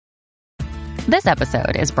This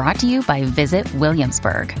episode is brought to you by Visit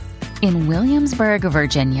Williamsburg. In Williamsburg,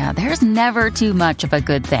 Virginia, there's never too much of a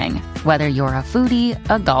good thing. Whether you're a foodie,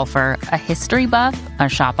 a golfer, a history buff, a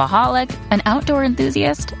shopaholic, an outdoor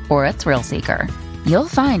enthusiast, or a thrill seeker, you'll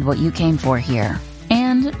find what you came for here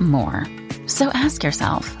and more. So ask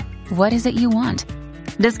yourself, what is it you want?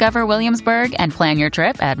 Discover Williamsburg and plan your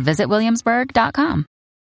trip at visitwilliamsburg.com.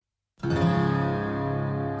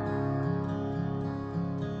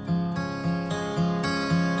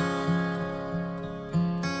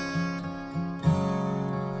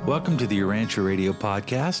 Welcome to the Urantia Radio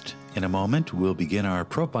Podcast. In a moment, we'll begin our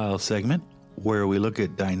profile segment where we look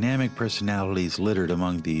at dynamic personalities littered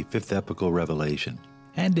among the fifth epical revelation.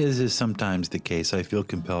 And as is sometimes the case, I feel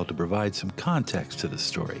compelled to provide some context to the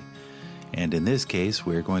story. And in this case,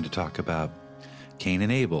 we're going to talk about Cain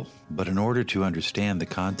and Abel. But in order to understand the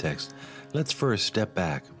context, let's first step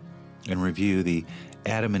back and review the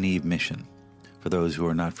Adam and Eve mission, for those who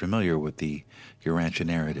are not familiar with the Urantia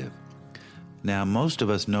narrative. Now, most of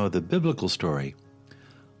us know the biblical story,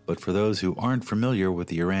 but for those who aren't familiar with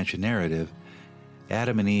the Urantia narrative,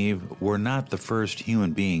 Adam and Eve were not the first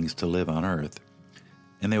human beings to live on Earth,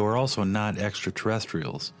 and they were also not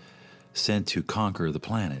extraterrestrials sent to conquer the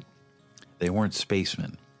planet. They weren't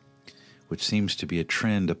spacemen, which seems to be a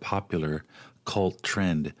trend, a popular cult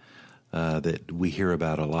trend that we hear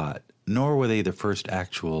about a lot. Nor were they the first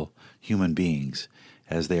actual human beings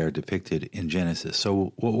as they are depicted in Genesis.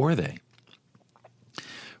 So what were they?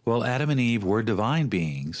 Well, Adam and Eve were divine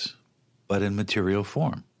beings, but in material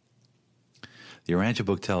form. The Urantia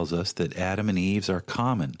book tells us that Adam and Eve's are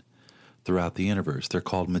common throughout the universe. They're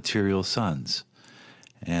called material sons.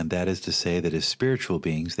 And that is to say that as spiritual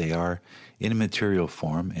beings, they are in material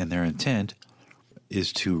form, and their intent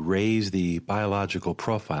is to raise the biological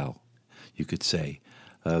profile, you could say,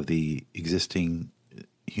 of the existing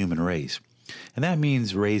human race. And that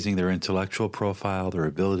means raising their intellectual profile, their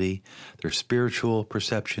ability, their spiritual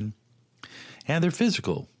perception, and their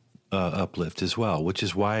physical uplift as well, which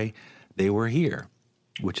is why they were here,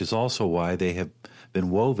 which is also why they have been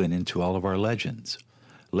woven into all of our legends.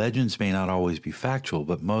 Legends may not always be factual,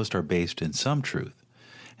 but most are based in some truth.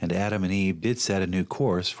 And Adam and Eve did set a new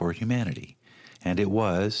course for humanity, and it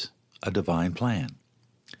was a divine plan.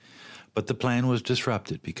 But the plan was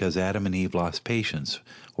disrupted because Adam and Eve lost patience,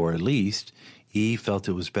 or at least Eve felt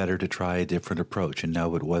it was better to try a different approach, and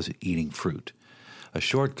no, it wasn't eating fruit. A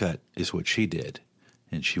shortcut is what she did,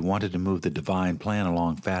 and she wanted to move the divine plan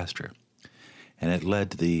along faster, and it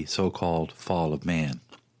led to the so-called fall of man.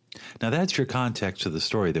 Now that's your context to the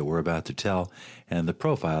story that we're about to tell and the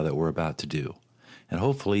profile that we're about to do. And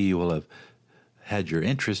hopefully you will have had your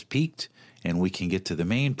interest piqued, and we can get to the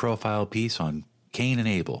main profile piece on Cain and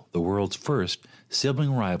Abel, the world's first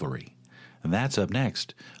sibling rivalry. And that's up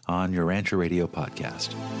next on your Urantia Radio Podcast.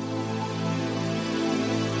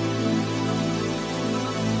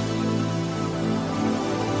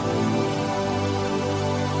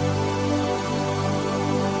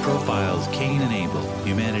 Profiles Cain and Abel,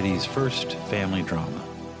 humanity's first family drama.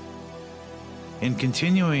 In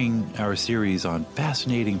continuing our series on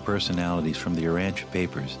fascinating personalities from the Urantia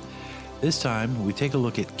papers, this time we take a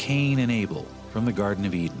look at Cain and Abel from the Garden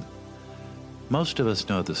of Eden. Most of us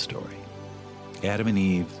know the story. Adam and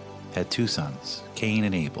Eve had two sons, Cain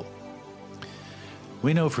and Abel.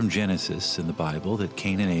 We know from Genesis in the Bible that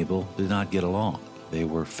Cain and Abel did not get along. They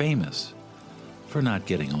were famous for not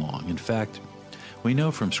getting along. In fact, we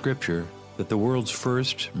know from Scripture that the world's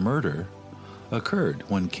first murder occurred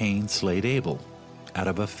when Cain slayed Abel out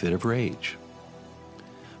of a fit of rage.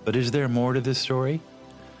 But is there more to this story?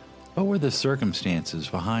 What were the circumstances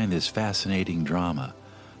behind this fascinating drama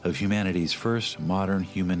of humanity's first modern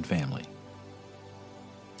human family?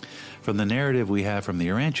 From the narrative we have from the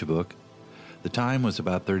Urantia book, the time was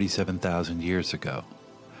about 37,000 years ago.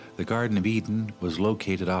 The Garden of Eden was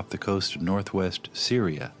located off the coast of northwest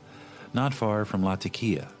Syria, not far from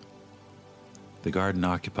Latakia. The garden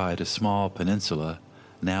occupied a small peninsula,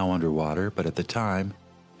 now underwater, but at the time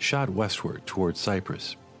shot westward toward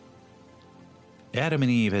Cyprus. Adam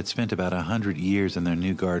and Eve had spent about 100 years in their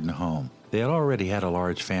new garden home. They had already had a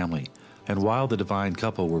large family, and while the divine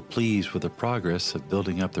couple were pleased with the progress of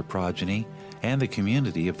building up their progeny and the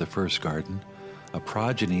community of the first garden, a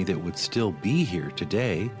progeny that would still be here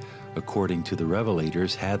today, according to the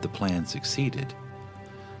revelators, had the plan succeeded.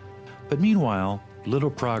 But meanwhile,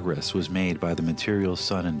 little progress was made by the material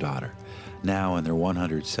son and daughter, now in their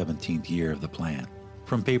 117th year of the plan.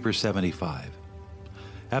 From paper 75.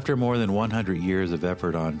 After more than 100 years of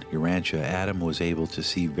effort on Urantia, Adam was able to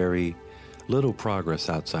see very little progress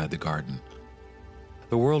outside the garden.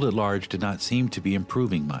 The world at large did not seem to be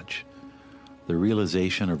improving much. The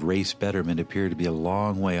realization of race betterment appeared to be a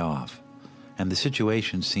long way off, and the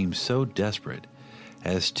situation seemed so desperate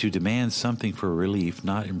as to demand something for relief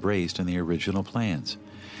not embraced in the original plans.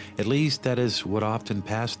 At least that is what often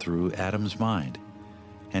passed through Adam's mind,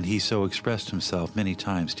 and he so expressed himself many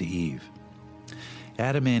times to Eve.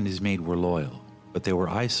 Adam and his mate were loyal, but they were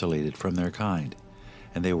isolated from their kind,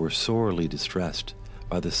 and they were sorely distressed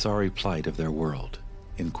by the sorry plight of their world."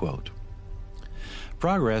 End quote.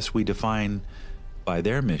 Progress we define by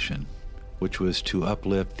their mission, which was to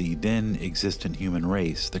uplift the then existent human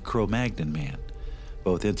race, the Cro-Magnon man,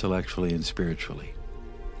 both intellectually and spiritually.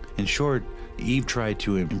 In short, Eve tried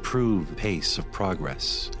to improve the pace of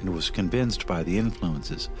progress and was convinced by the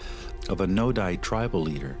influences of a Nodite tribal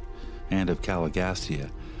leader and of Caligastia,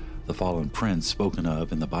 the fallen prince spoken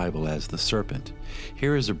of in the Bible as the serpent.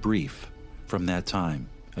 Here is a brief from that time,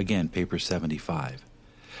 again, paper 75.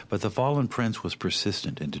 But the fallen prince was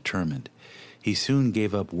persistent and determined. He soon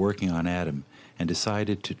gave up working on Adam and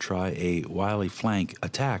decided to try a wily flank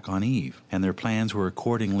attack on Eve, and their plans were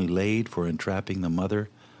accordingly laid for entrapping the mother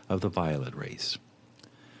of the violet race.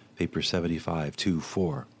 Paper 75,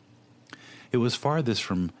 2-4. It was farthest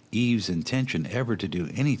from Eve's intention ever to do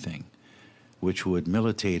anything which would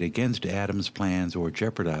militate against Adam's plans or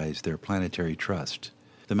jeopardize their planetary trust.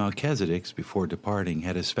 The Melchizedeks, before departing,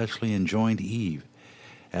 had especially enjoined Eve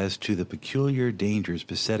as to the peculiar dangers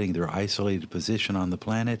besetting their isolated position on the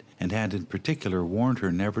planet, and had in particular warned her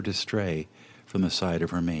never to stray from the side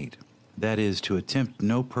of her mate. That is, to attempt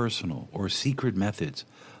no personal or secret methods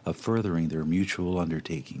of furthering their mutual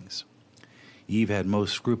undertakings. Eve had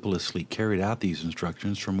most scrupulously carried out these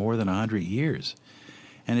instructions for more than 100 years,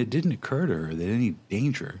 and it didn't occur to her that any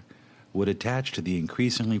danger would attach to the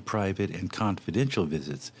increasingly private and confidential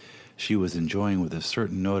visits she was enjoying with a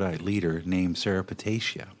certain Nodite leader named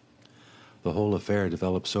Sarapatatia. The whole affair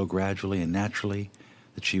developed so gradually and naturally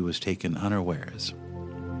that she was taken unawares.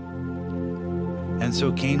 And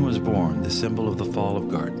so Cain was born, the symbol of the fall of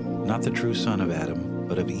Garden, not the true son of Adam,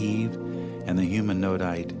 but of Eve and the human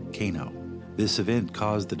Nodite Cano. This event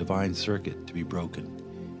caused the divine circuit to be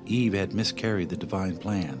broken. Eve had miscarried the divine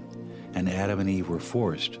plan, and Adam and Eve were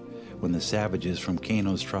forced, when the savages from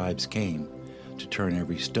Cano's tribes came, to turn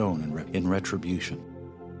every stone in retribution.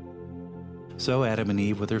 So Adam and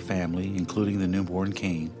Eve with their family, including the newborn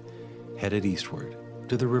Cain, headed eastward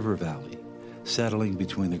to the river valley, settling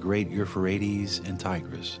between the great Euphrates and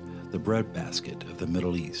Tigris, the breadbasket of the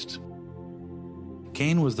Middle East.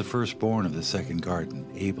 Cain was the firstborn of the second garden,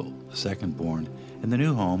 Abel, the secondborn, in the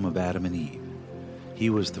new home of Adam and Eve. He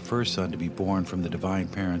was the first son to be born from the divine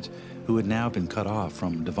parents who had now been cut off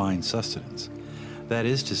from divine sustenance. That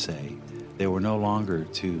is to say, they were no longer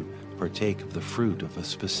to partake of the fruit of a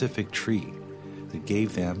specific tree that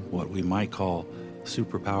gave them what we might call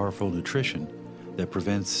superpowerful nutrition that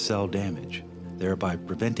prevents cell damage, thereby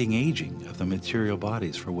preventing aging of the material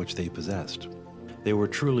bodies for which they possessed. They were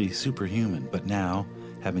truly superhuman, but now,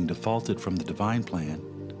 having defaulted from the divine plan,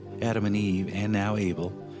 Adam and Eve, and now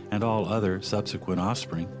Abel, and all other subsequent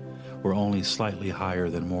offspring, were only slightly higher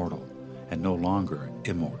than mortal, and no longer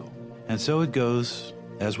immortal. And so it goes,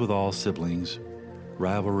 as with all siblings,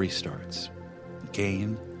 rivalry starts.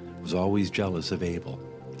 Cain was always jealous of Abel.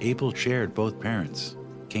 Abel shared both parents.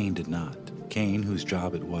 Cain did not. Cain, whose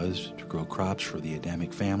job it was to grow crops for the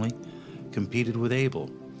Adamic family, competed with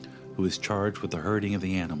Abel, who was charged with the herding of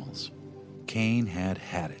the animals. Cain had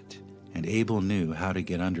it, and Abel knew how to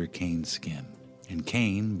get under Cain's skin. And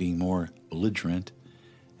Cain, being more belligerent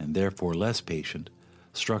and therefore less patient,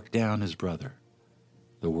 struck down his brother,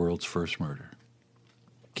 the world's first murder.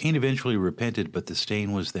 Cain eventually repented, but the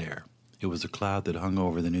stain was there. It was a cloud that hung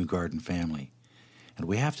over the new garden family. And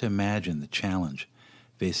we have to imagine the challenge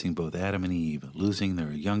facing both Adam and Eve, losing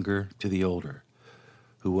their younger to the older,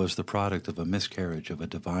 who was the product of a miscarriage of a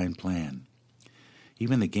divine plan.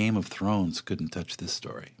 Even the Game of Thrones couldn't touch this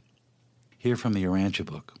story. Here from the Urantia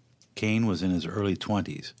book, Cain was in his early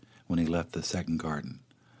 20s when he left the second garden,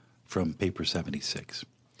 from paper 76.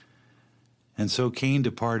 And so Cain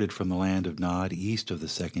departed from the land of Nod east of the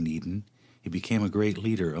second Eden. He became a great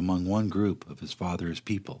leader among one group of his father's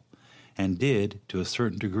people, and did, to a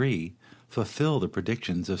certain degree, fulfill the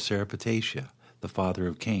predictions of Sarapatatia, the father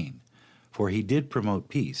of Cain, for he did promote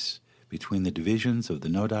peace between the divisions of the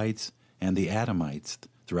Nodites and the Adamites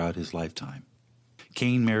throughout his lifetime.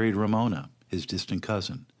 Cain married Ramona, his distant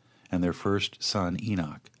cousin, and their first son,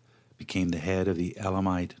 Enoch, became the head of the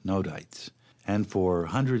Elamite Nodites, and for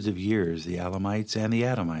hundreds of years the Elamites and the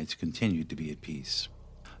Adamites continued to be at peace.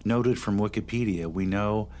 Noted from Wikipedia, we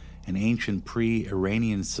know an ancient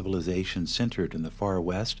pre-Iranian civilization centered in the far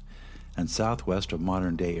west and southwest of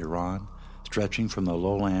modern-day Iran stretching from the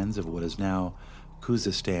lowlands of what is now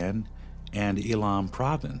Khuzestan and Elam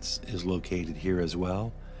province is located here as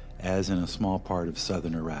well as in a small part of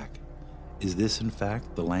southern Iraq. Is this in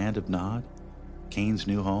fact the land of Nod, Cain's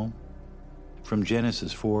new home? From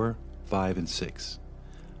Genesis 4, 5, and 6.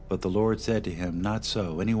 But the Lord said to him, "Not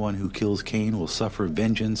so. Anyone who kills Cain will suffer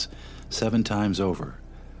vengeance 7 times over."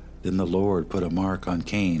 Then the Lord put a mark on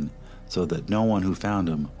Cain so that no one who found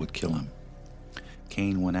him would kill him.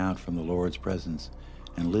 Cain went out from the Lord's presence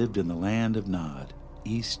and lived in the land of Nod,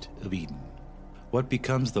 east of Eden. What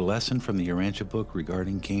becomes the lesson from the Urantia book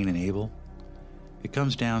regarding Cain and Abel? It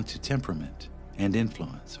comes down to temperament and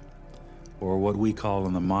influence, or what we call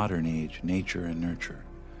in the modern age, nature and nurture,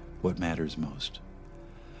 what matters most.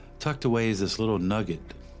 Tucked away is this little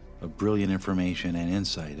nugget of brilliant information and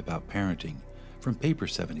insight about parenting from Paper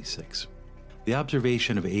 76. The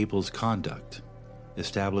observation of Abel's conduct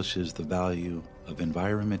establishes the value of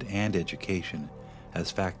environment and education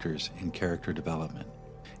as factors in character development.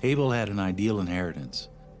 Abel had an ideal inheritance,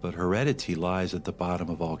 but heredity lies at the bottom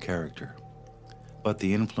of all character. But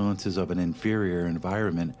the influences of an inferior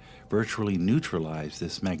environment virtually neutralize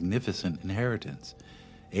this magnificent inheritance.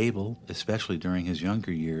 Abel, especially during his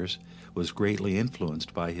younger years, was greatly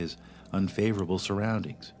influenced by his unfavorable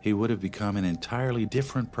surroundings. He would have become an entirely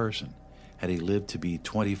different person had he lived to be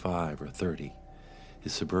 25 or 30.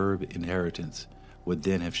 His superb inheritance would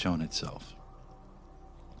then have shown itself.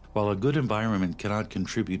 While a good environment cannot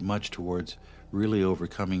contribute much towards really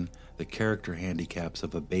overcoming the character handicaps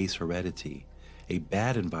of a base heredity, a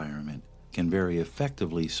bad environment can very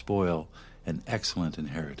effectively spoil an excellent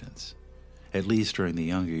inheritance, at least during the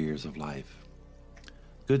younger years of life.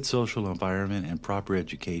 Good social environment and proper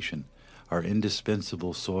education are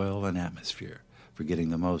indispensable soil and atmosphere for getting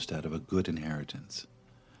the most out of a good inheritance.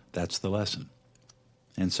 That's the lesson.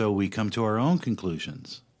 And so we come to our own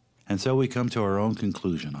conclusions.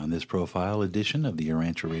 on this profile edition of the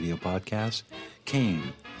Urantia Radio Podcast,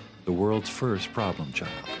 Cain, the world's first problem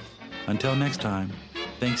child. Until next time,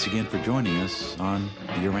 thanks again for joining us on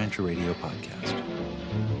the Urantia Radio Podcast.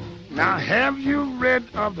 Now, have you read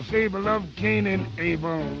of the fable of Cain and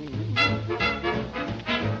Abel?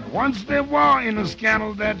 Once there was in a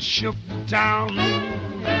scandal that shook the town.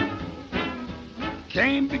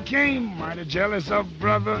 Cain became mighty jealous of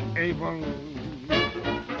brother Abel.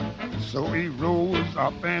 So he rose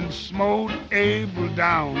up and smote Abel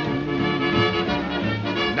down.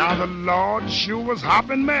 Now the Lord sure was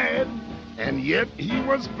hopping mad, and yet he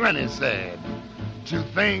was plenty sad to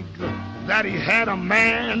think that he had a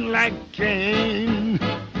man like Cain.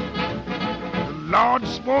 The Lord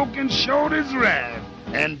spoke and showed his wrath,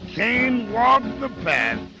 and Cain walked the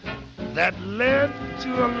path that led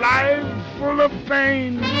to a life full of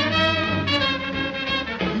pain.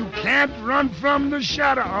 You can't run from the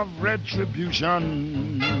shadow of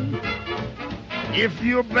retribution. If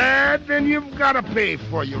you're bad, then you've got to pay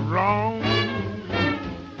for your wrong.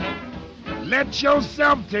 Let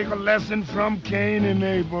yourself take a lesson from Cain and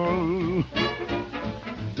Abel.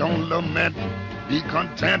 Don't lament, be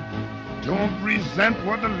content. Don't resent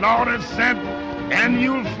what the Lord has sent, and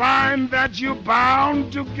you'll find that you're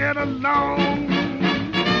bound to get along.